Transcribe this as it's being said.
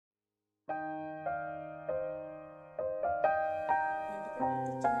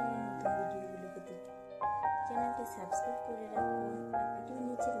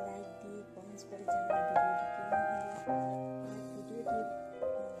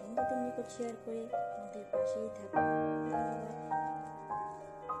Support share করে আমাদের পাশেই থাকুন।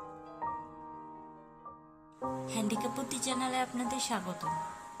 হ্যান্ডিক্রাফট পুতি চ্যানেলে আপনাদের স্বাগত।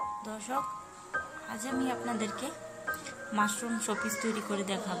 দর্শক, আজ আমি আপনাদেরকে মাশরুম শোপিস তৈরি করে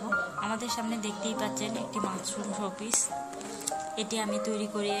দেখাবো। আমাদের সামনে দেখতেই পাচ্ছেন একটি মাশরুম শোপিস। এটি আমি তৈরি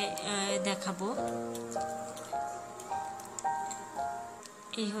করে দেখাবো।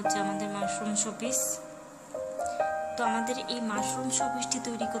 এই হচ্ছে আমাদের মাশরুম শোপিস। তো আমাদের এই মাশরুম শোপিসটি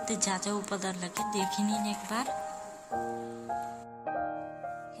তৈরি করতে যা যা উপাদান লাগে দেখে নিন একবার।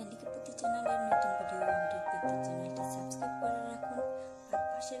 হ্যান্ডিক্রাফট পুতি চ্যানেলের নতুন ভিডিও আপডেট পেতে চ্যানেলটি সাবস্ক্রাইব করে রাখুন আর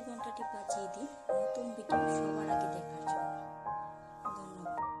পাশের ঘন্টাটি বাজিয়ে দিন নতুন ভিডিও সবার আগে দেখার জন্য।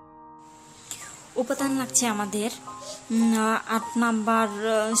 ধন্যবাদ। উপাদান লাগছে আমাদের 8 নাম্বার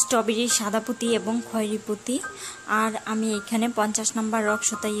স্ট্রবেরি সাদা পুঁতি এবং খয়েরি পুঁতি, আর আমি এখানে 50 নাম্বার রক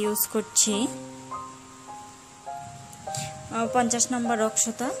সুতা ইউজ করছি। 50 নাম্বার রক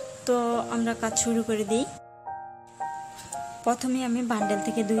সুতা। তো আমরা কাজ শুরু করে দিই। প্রথমে আমি বান্ডেল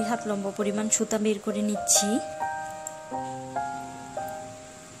থেকে 2 হাত লম্বা পরিমাণ সুতা বের করে নিচ্ছি।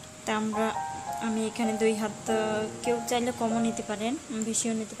 তা আমি এখানে 2 হাত, কেউ চাইলে কমও নিতে পারেন,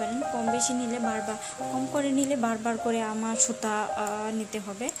 বেশিও নিতে পারেন। কম বেশি নিলে কম করে নিলে বারবার করে আমার সুতা নিতে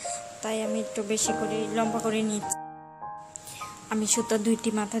হবে, তাই আমি একটু বেশি করে লম্বা করে নিচ্ছি। আমি সুতা 2টি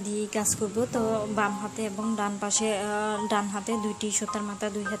মাথা দিয়েই কাজ করব। তো বাম হাতে এবং ডান হাতে 2টি সুতার মাথা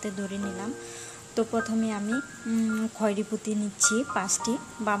 2 হাতে ধরে নিলাম। তো প্রথমে আমি খয়েরি পুঁতি নিচ্ছি 5টি।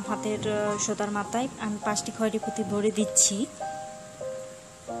 বাম হাতের সুতার মাথায় আমি 5টি খয়েরি পুঁতি ভরে দিচ্ছি।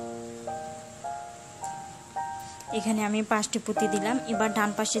 এখানে আমি 5টি পুঁতি দিলাম। এবার ডান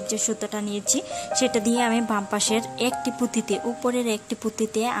পাশের যে সুতাটা নিয়েছি সেটা দিয়ে আমি বাম পাশের একটি পুঁতিতে, উপরের একটি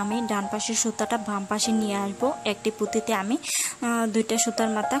পুঁতিতে আমি ডান পাশের সুতাটা বাম পাশে নিয়ে আসবো। একটি পুঁতিতে আমি 2টা সুতার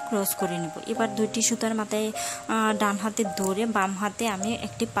মাথা ক্রস করে নেব। এবার 2টি সুতার মাথায় ডান হাতে ধরে বাম হাতে আমি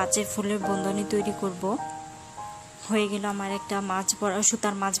একটি পাঁচের ফুলের বন্ধনী তৈরি করব। হয়ে গেল আমার একটা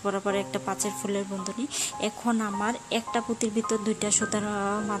সুতার মাঝ বরাবর একটা পাঁচের ফুলের বন্ধনী। এখন আমার একটা পুঁতির ভিতর 2টা সুতার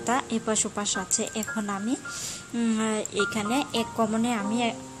মাথা এপাশ ওপাশ আছে। এখন আমি এখানে এক কমনে আমি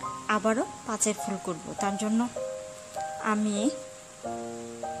আবারও পাঁচের ফুল করব। তার জন্য আমি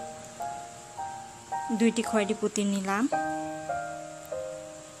 2টি খয়েরি পুঁতি নিলাম।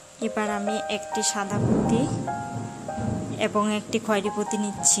 এবার আমি একটি সাদা পুঁতি এবং একটি খয়েরি পুঁতি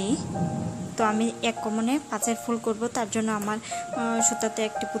নিচ্ছি। তো আমি এক কমনে পাঁচের ফুল করব, তার জন্য আমার সুতাতে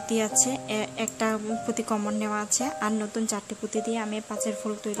একটি পুঁতি আছে, একটা পুঁতি কমন নেওয়া আছে, আর নতুন 4টি পুঁতি দিয়ে আমি পাঁচের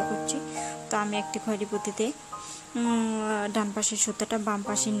ফুল তৈরি করছি। তো আমি একটি খয়েরি পুঁতিতে ডান পাশের সুতাটা বাম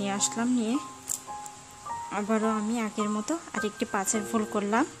পাশে নিয়ে আসলাম, নিয়ে আবারও আমি আগের মতো আরেকটি পাঁচের ফুল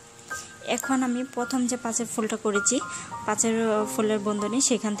করলাম। এখন আমি প্রথম যে পাঁচের ফুলটা করেছি, পাঁচের ফুলের বন্ধনী,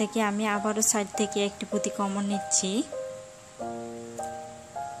 সেখান থেকে আমি আবারও সাইড থেকে একটি পুঁতি কমন নিচ্ছি।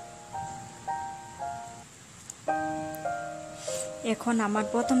 এখন আমার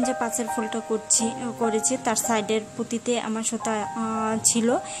প্রথম যে পাঁচের ফুলটা করেছি তার সাইডের পুঁতিতে আমার সুতা ছিল,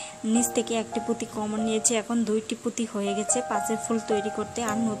 নিচ থেকে একটি পুঁতি কমন নিয়েছি। এখন 2টি পুঁতি হয়ে গেছে পাঁচের ফুল তৈরি করতে,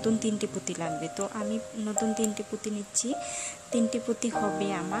 আর নতুন 3টি পুঁতি লাগবে। তো আমি নতুন 3টি পুঁতি নিচ্ছি। 3টি পুঁতি হবে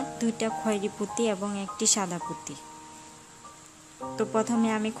আমার 2টা খয়েরি পুঁতি এবং একটি সাদা পুঁতি। তো প্রথমে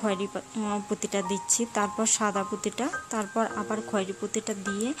আমি খয়েরি পুঁতিটা দিচ্ছি, তারপর সাদা পুঁতিটা, তারপর আবার খয়েরি পুঁতিটা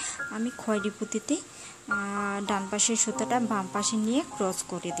দিয়ে আমি খয়েরি পুঁতিতে ডান পাশের সুতাটা বাম পাশে নিয়ে ক্রস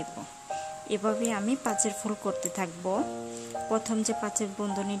করে দেব। এভাবে আমি পাঁচের ফুল করতে থাকব। প্রথম যে পাঁচের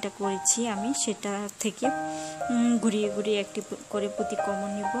বন্ধনীটা করেছি আমি সেটা থেকে ঘুরিয়ে ঘুরিয়ে একটি করে পুঁতি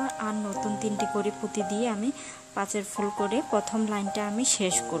কমন নিব, আর নতুন 3টি করে পুঁতি দিয়ে আমি পাঁচের ফুল করে প্রথম লাইনটা আমি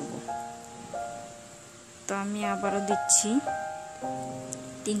শেষ করব। তো আমি আবারও দিচ্ছি,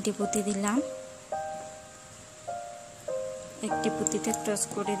 3টি পুঁতি দিলাম, একটি পুঁতিতে ক্রস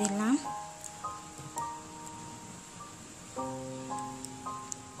করে দিলাম।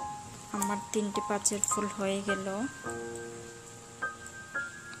 আমার 3টি পাঁচের ফুল হয়ে গেল।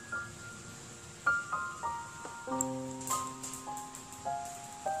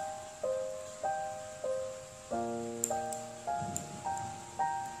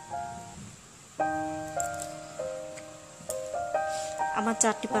 আমার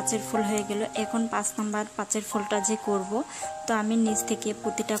 4টি পাঁচের ফুল হয়ে গেল। এখন 5 নাম্বার পাঁচের ফুলটা যে করব, তো আমি নিচ থেকে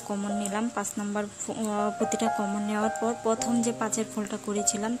পুঁতিটা কমন নিলাম। 5 নাম্বার পুঁতিটা কমন নেওয়ার পর প্রথম যে পাঁচের ফুলটা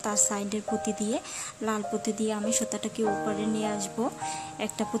করেছিলাম তার সাইডের পুঁতি দিয়ে, লাল পুঁতি দিয়ে আমি সুতাটাকে উপরে নিয়ে আসব।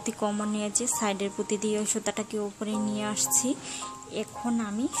 একটা পুঁতি কমন নিয়েছি, সাইডের পুঁতি দিয়ে ওই সুতাটাকে উপরে নিয়ে আসছি। এখন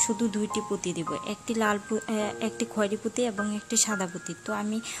আমি শুধু 2টি পুঁতি দিব, একটি খয়েরি পুঁতি এবং একটি সাদা পুঁতি। তো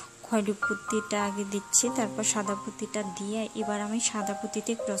আমি খয়েরি পুঁতিটা আগে দিচ্ছি, তারপর সাদা পুঁতিটা দিয়ে এবার আমি সাদা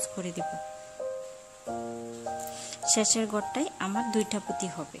পুঁতিতে ক্রস করে দেব। শেষের ঘরটায় আমার 2টা পুঁতি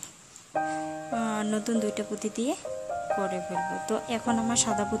হবে। নতুন দুইটা পুঁতি দিয়ে করে ফেলবো। তো এখন আমার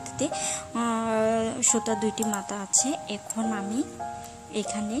সাদা পুঁতিতে সুতা দুইটি মাথা আছে। এখন আমি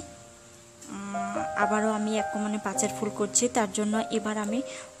এখানে আবারও আমি এক মানে পাঁচের ফুল করছি। তার জন্য এবার আমি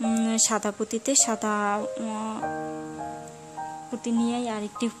সাদা পুঁতিতে সাদা পুঁতি নিয়েই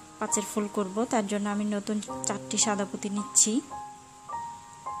আরেকটি পাঁচের ফুল করব। তার জন্য আমি নতুন 4টি সাদা পুঁতি নিচ্ছি।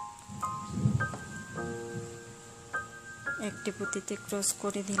 একটি পুঁতিতে ক্রস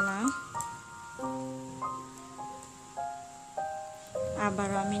করে দিলাম।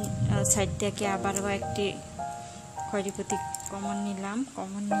 আবারও আমি সাইড থেকে আবারও একটি খয়েরি পুঁতি কমন নিলাম।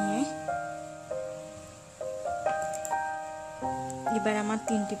 কমন নিয়ে এবার আমার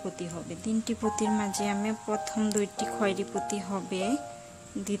 3টি পুঁতি হবে। 3টি পুঁতির মাঝে আমি প্রথম 2টি খয়েরি পুঁতি হবে,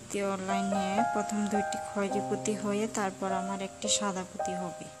 দ্বিতীয় লাইনে প্রথম 2টি খয়েরি পুঁতি হয়ে তারপর আমার একটি সাদা পুঁতি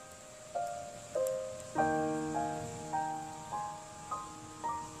হবে।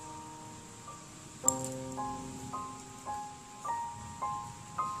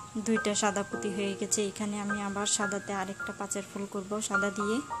 দুইটা সাদা পুঁতি হয়ে গেছে। এখানে আমি আবার সাদাতে আরেকটা পাঁচের ফুল করব সাদা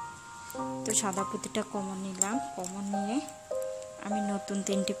দিয়ে। তো সাদা পুঁতিটা কমন নিলাম। কমন নিয়ে আমি নতুন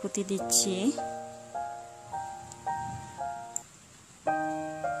 3টি পুঁতি দিচ্ছি।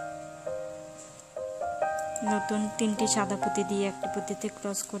 নতুন 3টি সাদা পুঁতি দিয়ে একটি পুঁতিতে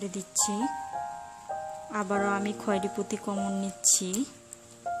ক্রস করে দিচ্ছি। আবারও আমি খয়েরি পুঁতি কমন নিচ্ছি।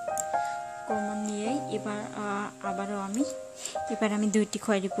 কমন নিয়ে আবারও আমি 2টি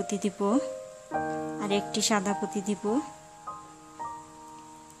খয়েরি পুঁতি দিব আর একটি সাদা পুঁতি দিব।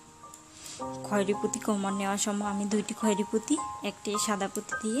 খয়েরি পুঁতি কমন নেওয়ার সময় আমি 2টি খয়েরি পুঁতি একটি সাদা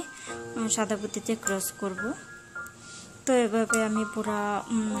পুঁতি দিয়ে সাদা পুঁতিতে ক্রস করব। তো এভাবে আমি পুরো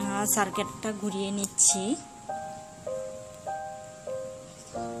সার্কেলটা ঘুরিয়ে নিচ্ছি।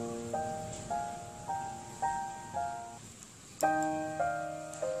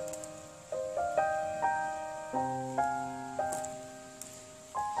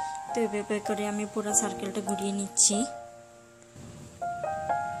 তো এভাবে করে আমি পুরো সার্কেলটা ঘুরিয়ে নিচ্ছি।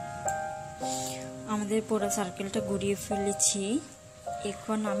 আমাদের পুরো সার্কেলটা ঘুরিয়ে ফেলেছি।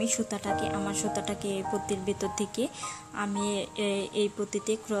 এখন আমি আমার সুতাটাকে এই পুঁতির ভিতর থেকে আমি এই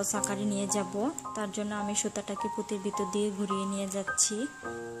পুঁতিতে ক্রস আকারে নিয়ে যাব। তার জন্য আমি সুতাটাকে পুঁতির ভিতর দিয়ে ঘুরিয়ে নিয়ে যাচ্ছি।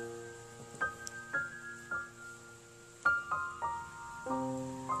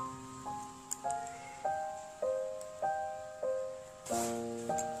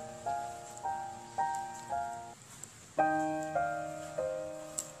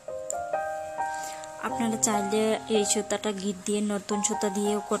 আপনারা চাইলে এই সুতাটা গিট দিয়ে নতুন সুতা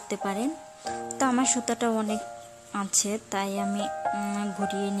দিয়েও করতে পারেন। তো আমার সুতাটা অনেক আছে তাই আমি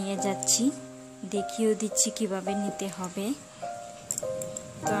ঘুরিয়ে নিয়ে যাচ্ছি, দেখিয়েও দিচ্ছি কিভাবে নিতে হবে।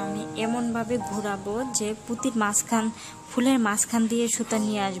 তো আমি এমনভাবে ঘোরাবো যে পুঁতির মাঝখান ফুলের মাঝখান দিয়ে সুতা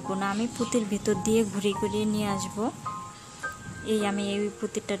নিয়ে আসবো না, আমি পুঁতির ভিতর দিয়ে ঘুরিয়ে নিয়ে আসবো। আমি এই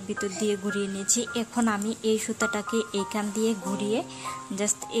পুঁতিটার ভিতর দিয়ে ঘুরিয়ে নিয়েছি। এখন আমি এই সুতাটাকে এইখান দিয়ে ঘুরিয়ে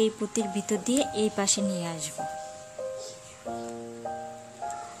জাস্ট এই পুঁতির ভিতর দিয়ে এই পাশে নিয়ে আসব।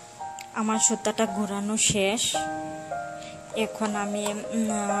 আমার সুতাটা ঘোরানো শেষ।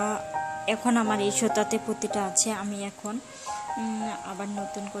 এখন আমার এই সুতাতে পুঁতিটা আছে। আমি এখন আবার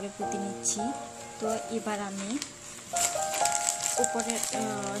নতুন করে পুঁতি নিচ্ছি। তো এবার আমি উপরে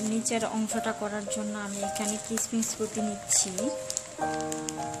নিচের অংশটা করার জন্য আমি এখানে কিসমিস পুঁতি নিচ্ছি।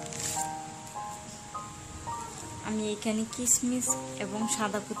 আমি এখানে কিসমিস এবং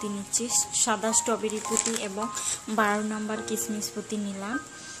সাদা পুঁতি নিচ্ছি। সাদা স্ট্রবেরি পুঁতি এবং 12 নম্বর কিসমিস পুঁতি নিলাম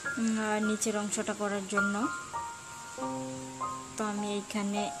নিচের অংশটা করার জন্য। তো আমি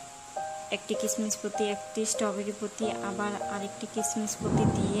এইখানে একটি কিসমিস পুঁতি, একটি স্ট্রবেরি পুঁতি, আবার আরেকটি কিসমিস পুঁতি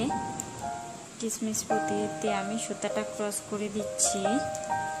দিয়ে কিসমিস পুঁতিতে আমি সুতাটা ক্রস করে দিচ্ছি।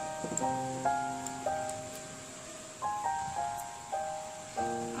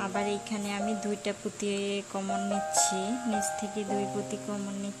 আবার এইখানে আমি 2টা পুঁতি কমন নিচ্ছি, নিচ থেকে 2 পুঁতি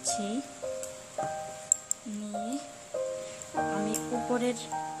কমন নিচ্ছি। নিয়ে আমি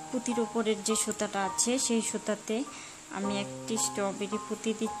পুঁতির উপরের যে সুতাটা আছে সেই সুতাতে আমি একটি স্ট্রবেরি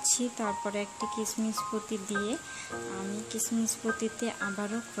পুঁতি দিচ্ছি, তারপরে একটি কিসমিস পুঁতি দিয়ে আমি কিসমিস পুঁতিতে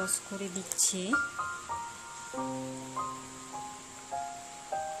আবারও ক্রস করে দিচ্ছি।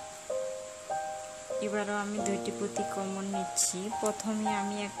 এবারও আমি 2টি পুঁতি কমন নিচ্ছি। প্রথমে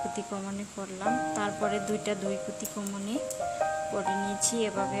আমি 1 পুঁতি কমনে করলাম, তারপরে 2 পুঁতি কমনে করে নিয়েছি।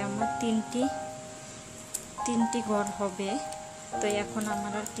 এভাবে আমার 3টি ঘর হবে। তো এখন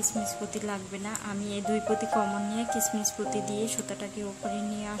আমার আর কিসমিস পুঁতি লাগবে না। আমি এই 2 পুঁতি কমন নিয়ে কিসমিস পুঁতি দিয়ে সুতাটাকে উপরে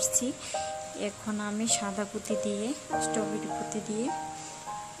নিয়ে আসছি। এখন আমি সাদা পুঁতি দিয়ে স্ট্রবেরি পুঁতি দিয়ে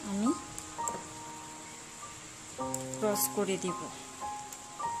আমি ক্রস করে দিব।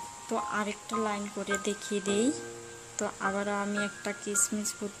 তো আরেকটা লাইন করে দেখিয়ে দেই। তো আবারও আমি একটা কিশমিশ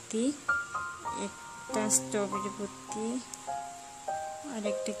পুঁতি, একটা স্ট্রবেরি পুঁতি আর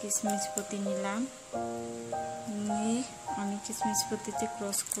একটা কিশমিশ পুঁতি নিলাম, নিয়ে আমি কিশমিশ পুঁতিতে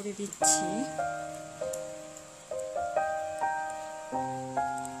ক্রস করে দিচ্ছি।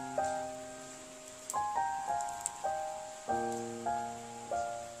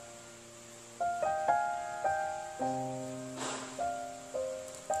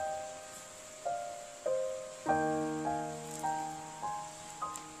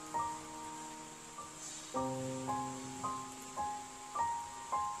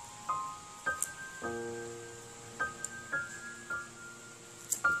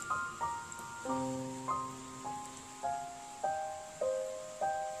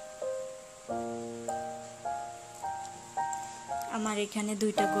 আমার এখানে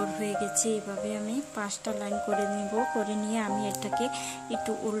দুইটা গোল হয়ে গেছে। এইভাবে আমি 5টা লাইন করে নিব, করে নিয়ে আমি এটাকে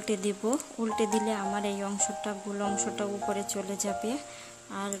একটু উল্টে দেব। উল্টে দিলে আমার এই অংশটা, গোল অংশটা উপরে চলে যাবে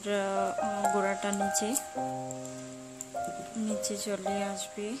আর গোড়াটা নিচে চলে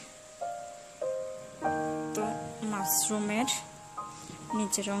আসবে। তো মাশরুমের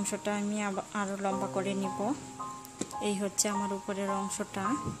নিচের অংশটা আমি আরো লম্বা করে নিব। এই হচ্ছে আমার উপরের অংশটা।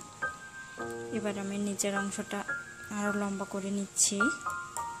 এবার আমি নিচের অংশটা আরো লম্বা করে নিচ্ছি।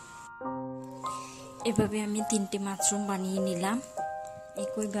 এভাবে আমি 3টি মাশরুম বানিয়ে নিলাম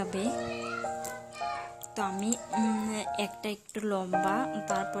একইভাবে। তো আমি একটা একটু লম্বা,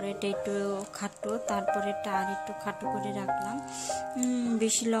 তারপরে এটা একটু খাটো, তারপরে এটা আর একটু খাটো করে রাখলাম।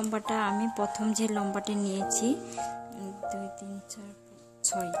 বেশি লম্বাটা আমি প্রথম যে লম্বাটা নিয়েছি 2 3 4 5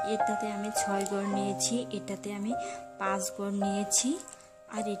 6, এটাতে আমি 6 গড় নিয়েছি, এটাতে আমি 5 গড় নিয়েছি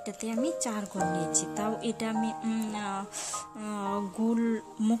আর এটাতে আমি 4 গড় নিয়েছি। তাও এটা আমি গোল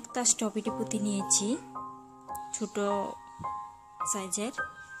মুক্তা স্ট্রবেরি পুঁতি নিয়েছি ছোট সাইজের।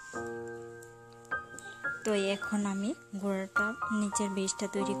 তো এখন আমি গোড়াটা নিচের বেসটা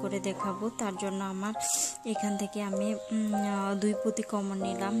তৈরি করে দেখাবো। তার জন্য আমার এখান থেকে আমি 2 পুঁতি কমন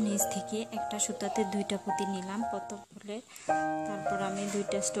নিলাম, নিচ থেকে একটা সুতাতে 2টা পুঁতি নিলাম প্রথম ফুলের। তারপর আমি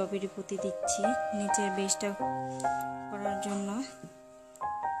 2টা স্ট্রবেরি পুঁতি দিচ্ছি নিচের বেসটা করার জন্য।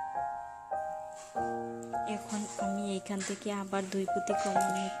 এখন আমি এখান থেকে আবার 2 পুঁতি কমন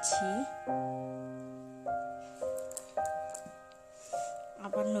নিচ্ছি,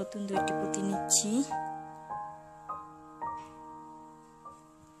 আবার নতুন 2টি পুঁতি নিচ্ছি।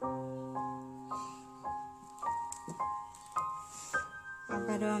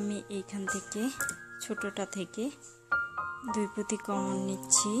 আবারও আমি এইখান থেকে ছোটটা থেকে 2 পুঁতি কমন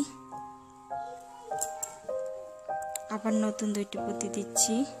নিচ্ছি, আবার নতুন 2টি পুঁতি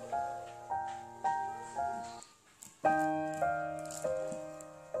দিচ্ছি।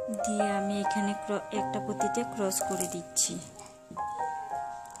 দিয়ে আমি এখানে একটা পুঁতিতে ক্রস করে দিচ্ছি।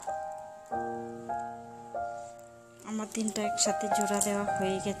 আমার 3টা একসাথে জোড়া দেওয়া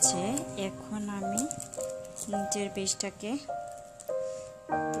হয়ে গেছে। এখন আমি নিচের বেসটাকে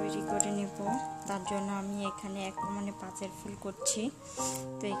তৈরি করে নেব। তার জন্য আমি এখানে 1 কমনে 5-এর ফুল করছি।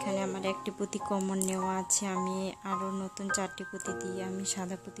 তো এখানে আমার 1টি পুঁতি কমন নেওয়া আছে, আমি আরো নতুন 4টি পুঁতি দিয়ে আমি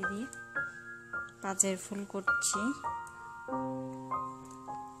সাদা পুঁতি দিয়ে 5-এর ফুল করছি।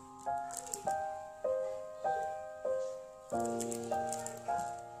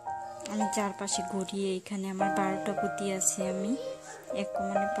 আমি চারপাশে ঘুরিয়ে এখানে আমার 12টা পুঁতি আছে, আমি 1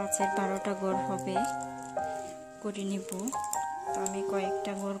 কমনে 5-এর 12টা গড় হবে করে নিব। তো আমি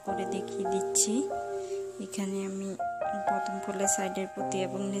কয়েকটা গড় করে দেখিয়ে দিচ্ছি। এখানে আমি প্রথম ফুলের সাইডের পুঁতি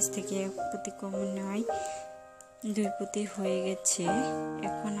এবং নিচ থেকে 1 পুঁতি কমন নেওয়ায় 2 পুঁতি হয়ে গেছে।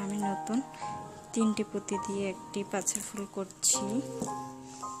 এখন আমি নতুন 3টি পুঁতি দিয়ে একটি 5-এর ফুল করছি।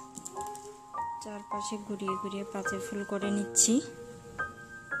 চারপাশে ঘুরিয়ে ঘুরিয়ে 5-এর ফুল করে নিচ্ছি।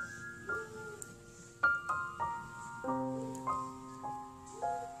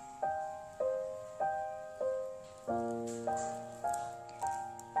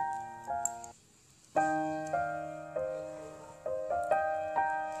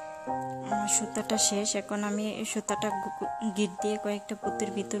 সুতাটা শেষ। এখন আমি সুতাটা গিট দিয়ে কয়েকটা পুঁতির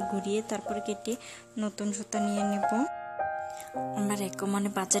ভিতর ঘুরিয়ে তারপর কেটে নতুন সুতা নিয়ে নেব। আমার 1 কমনে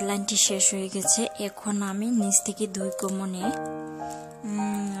 5-এর লাইনটি শেষ হয়ে গেছে। এখন আমি নিচ থেকে 2 কমনে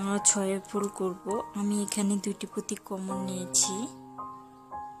 6-এর ফুল করব। আমি এখানে 2টি পুঁতি কমন নিয়েছি।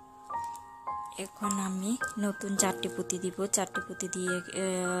 এখন আমি নতুন 4টি পুঁতি দিব, 4টি পুঁতি দিয়ে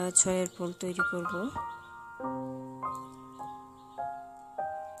 6-এর ফুল তৈরি করব।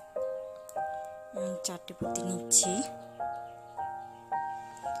 4টি পুঁতি নিচ্ছি।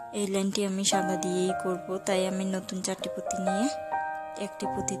 এই লাইনটি আমি সাদা দিয়েই করব, তাই আমি নতুন 4টি পুঁতি নিয়ে একটি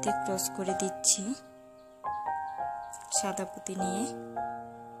পুঁতিতে ক্রস করে দিচ্ছি সাদা পুঁতি নিয়ে।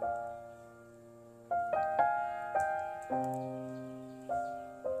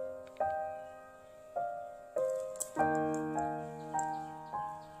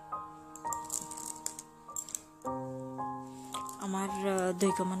 আমার 2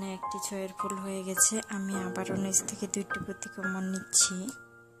 কমানে একটি ছয়ের ফুল হয়ে গেছে। আমি আবারও নিচ থেকে 2টি পুঁতি কমন নিচ্ছি।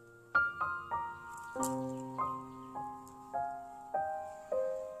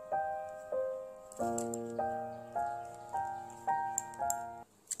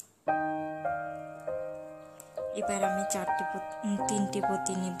 এবার আমি 3টি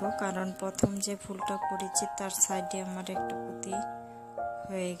পুঁতি নিব, কারণ প্রথম যে ফুলটা করেছি তার সাইডে আমার একটা পুঁতি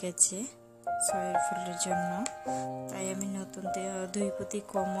হয়ে গেছে ছয়ের ফুলের জন্য। তাই আমি নতুন 2 পুঁতি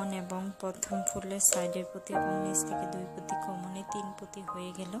কমন এবং প্রথম ফুলের সাইডের পুঁতি এবং নিচ থেকে 2 পুঁতি কমনে 3 পুঁতি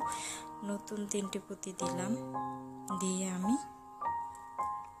হয়ে গেল। নতুন 3টি পুঁতি দিলাম, দিয়ে আমি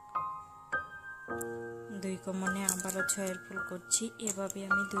 2 কমনে আবারও ছয়ের ফুল করছি। এভাবে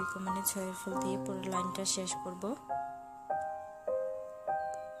আমি 2 কমনে ছয়ের ফুল দিয়ে পুরো লাইনটা শেষ করব।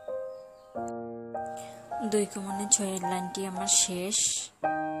 2 কমনে ছয়ের লাইনটি আমার শেষ।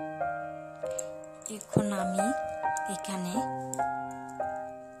 এখন আমি এখানে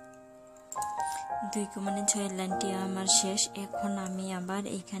 2 কমনে ছয়ের লাইনটি আমার শেষ। এখন আমি আবার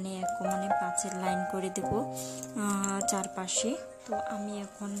এখানে 1 কমনে 5-এর লাইন করে দেব চারপাশে। তো আমি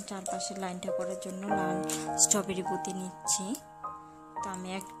এখন চারপাশের লাইনটা করার জন্য লাল স্ট্রবেরি পুঁতি নিচ্ছি। তো আমি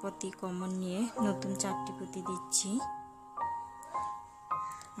 1 পুঁতি কমন নিয়ে নতুন 4টি পুঁতি দিচ্ছি।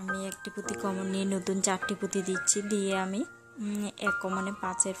 আমি 1টি পুঁতি কমন নিয়ে নতুন 4টি পুঁতি দিচ্ছি, দিয়ে আমি 1 কমনে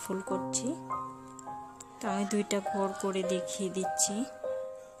 5-এর ফুল করছি। তো আমি 2টা ঘর করে দেখিয়ে দিচ্ছি।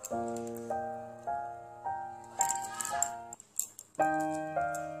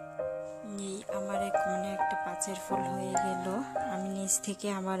 আমার 1 কমনে একটা 5-এর ফুল হয়ে গেল। আমি নিচ থেকে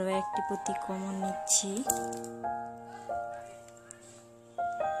আবারও 1টি পুঁতি কমন নিচ্ছি।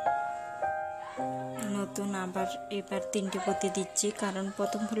 নতুন আবার এবার 3টি পুঁতি দিচ্ছি, কারণ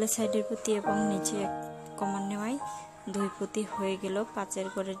প্রথম ফুলের সাইডের পুঁতি এবং নিচে 1 কমন নেওয়ায় 2 পুঁতি হয়ে গেল 5-এর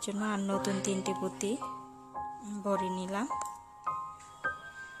ঘরের জন্য। আর নতুন 3টি পুঁতি ভরে নিলাম।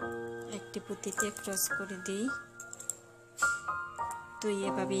 1টি পুঁতিতে ক্রস করে দিই। তো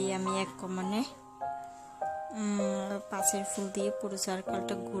এভাবেই আমি 1 কমনে 5-এর ফুল দিয়ে পুরো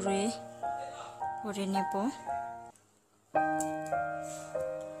সার্কেলটা ঘুরে করে নেব।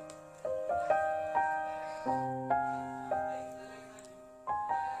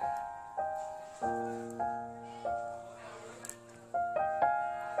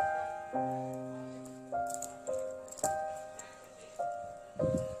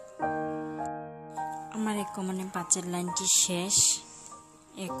 আমার 1 কমনে 5-এর লাইনটি শেষ।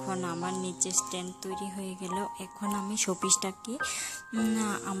 এখন আমার নিচে স্ট্যান্ড তৈরি হয়ে গেল। এখন আমি শোপিসটাকে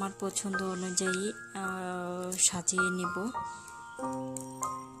আমার পছন্দ অনুযায়ী সাজিয়ে নেব।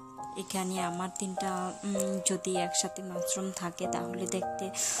 এখানে আমার 3টা যদি একসাথে মাশরুম থাকে তাহলে দেখতে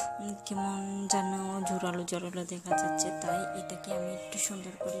কেমন যেন জোরালো জোরালো দেখা যাচ্ছে, তাই এটাকে আমি একটু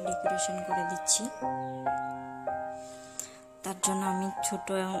সুন্দর করে ডেকোরেশন করে দিচ্ছি। তার জন্য আমি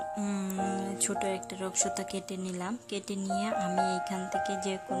ছোট একটা রক্সতা কেটে নিলাম। কেটে নিয়ে আমি এইখান থেকে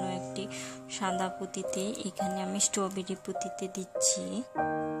যে কোনো একটি সাদা পুঁতিতে এখানে আমি স্ট্রবেরি পুঁতিতে দিচ্ছি।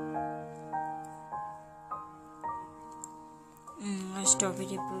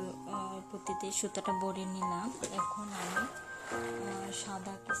 স্ট্রবেরি পুঁতিতে সুতাটা ভরে নিলাম। এখন আমি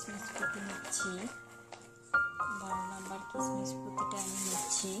সাদা কিসমিস পুঁতি নিচ্ছি। 12 নম্বর কিসমিস পুঁতিটা আমি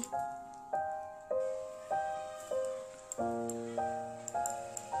নিচ্ছি।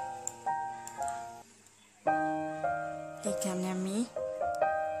 এখানে আমি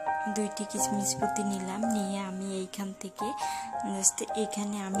 2টি কিসমিস পুঁতি নিলাম, নিয়ে আমি এইখান থেকে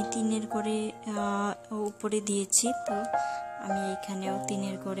এখানে আমি 3-এর ঘরে উপরে দিয়েছি। তো আমি এখানেও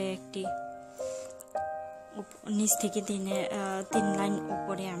 3-এর ঘরে একটি নিচ থেকে 3 লাইন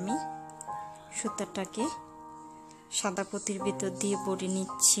উপরে আমি সুতাটাকে সাদা পুঁতির ভিতর দিয়ে ভরে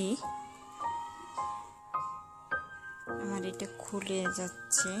নিচ্ছি। আমার এটা খুলে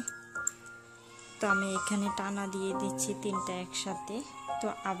যাচ্ছে, তো আমি এখানে টানা দিয়ে দিচ্ছি 3টা একসাথে। তো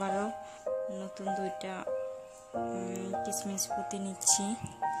আবারও নতুন 2টা কিসমিস পুঁতি নিচ্ছি,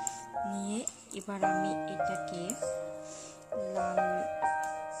 নিয়ে এবার আমি এটাকে লাল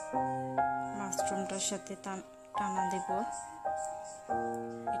মাশরুমটার সাথে টানা দেব।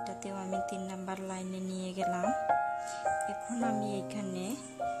 এটাতেও আমি 3 নাম্বার লাইনে নিয়ে গেলাম। এখন আমি এখানে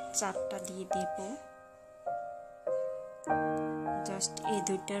 4টা দিয়ে দেব। জাস্ট এই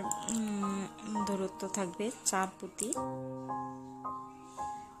 2টার দূরত্ব থাকবে 4 পুঁতি,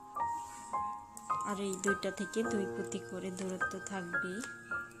 আর এই 2টা থেকে 2 পুঁতি করে দূরত্ব থাকবে।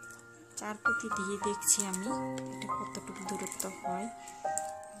 4 পুঁতি দিয়ে দেখছি আমি এটা কতটুকু দূরত্ব হয়।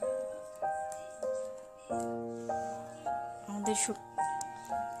 আমাদের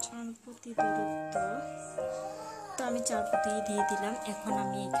 4 পুঁতি দূরত্ব, তো আমি 4 পুঁতি দিয়ে দিলাম। এখন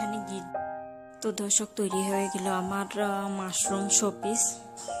আমি এখানে গিট। তো দর্শক, তৈরি হয়ে গেল আমার মাশরুম শোপিস।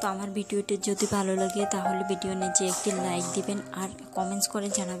 তো আমার ভিডিওটি যদি ভালো লাগে তাহলে ভিডিও নিচে একটি লাইক দিবেন আর কমেন্টস করে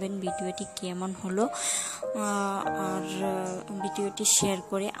জানাবেন ভিডিওটি কেমন হলো, আর ভিডিওটি শেয়ার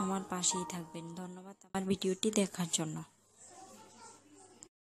করে আমার পাশেই থাকবেন। ধন্যবাদ আমার ভিডিওটি দেখার জন্য।